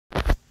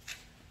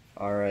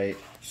Alright,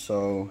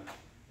 so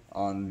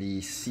on the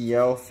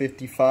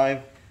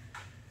CL55,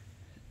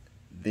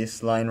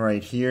 this line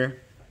right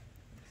here,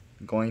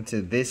 going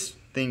to this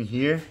thing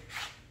here,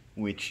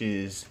 which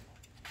is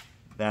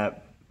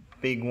that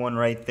big one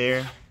right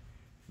there,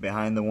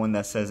 behind the one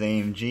that says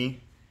AMG,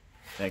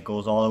 that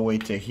goes all the way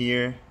to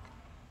here,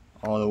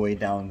 all the way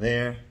down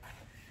there.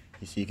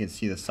 You can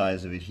see the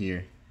size of it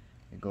here.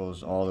 It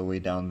goes all the way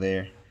down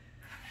there.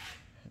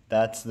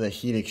 That's the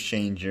heat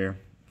exchanger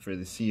for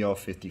the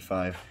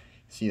CL55.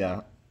 See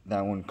that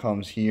one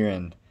comes here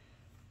and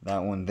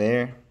that one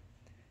there.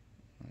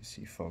 Let's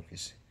see,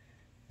 focus.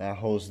 That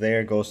hose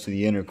there goes to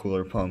the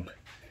intercooler pump.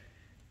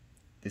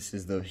 This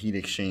is the heat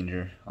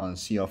exchanger on the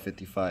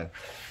CL55.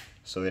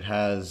 So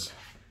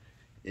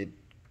it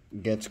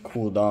gets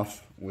cooled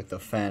off with a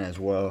fan as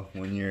well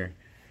when you're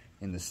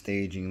in the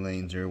staging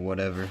lanes or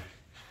whatever.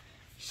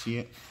 See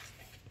it?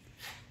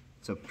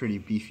 It's a pretty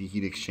beefy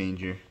heat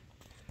exchanger.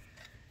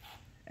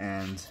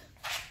 And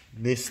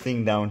this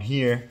thing down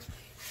here,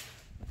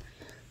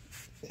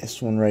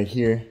 this one right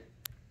here,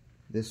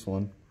 this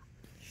one,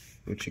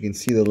 which you can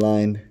see the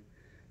line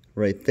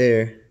right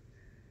there,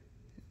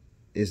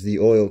 is the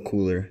oil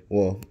cooler.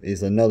 Well,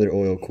 is another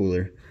oil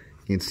cooler.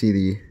 You can see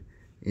the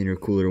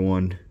intercooler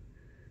one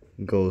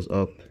goes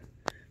up,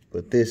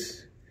 but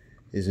this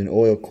is an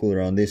oil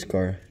cooler on this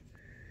car,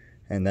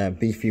 and that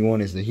beefy one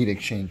is the heat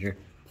exchanger.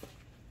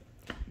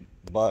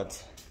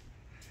 But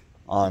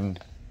on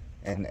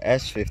an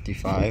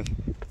S55,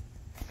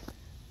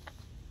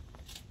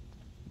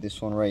 this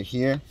one right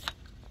here,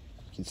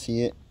 you can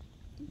see it,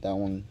 that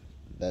one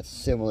that's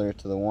similar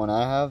to the one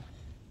I have,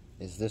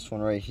 is this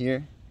one right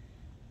here,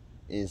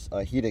 is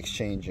a heat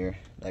exchanger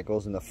that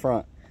goes in the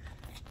front.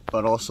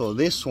 But also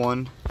this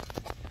one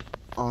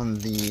on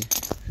the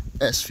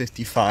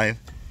S55,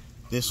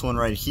 this one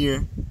right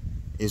here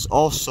is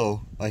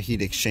also a heat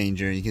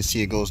exchanger. You can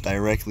see it goes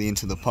directly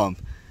into the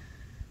pump.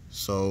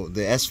 So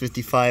the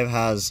S55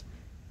 has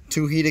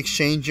 2 heat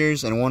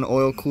exchangers and 1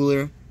 oil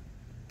cooler,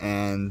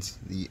 and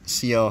the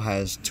CL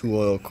has 2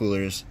 oil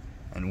coolers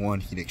and 1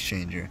 heat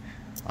exchanger.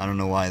 I don't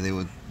know why they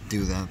would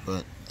do that,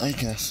 but I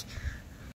guess.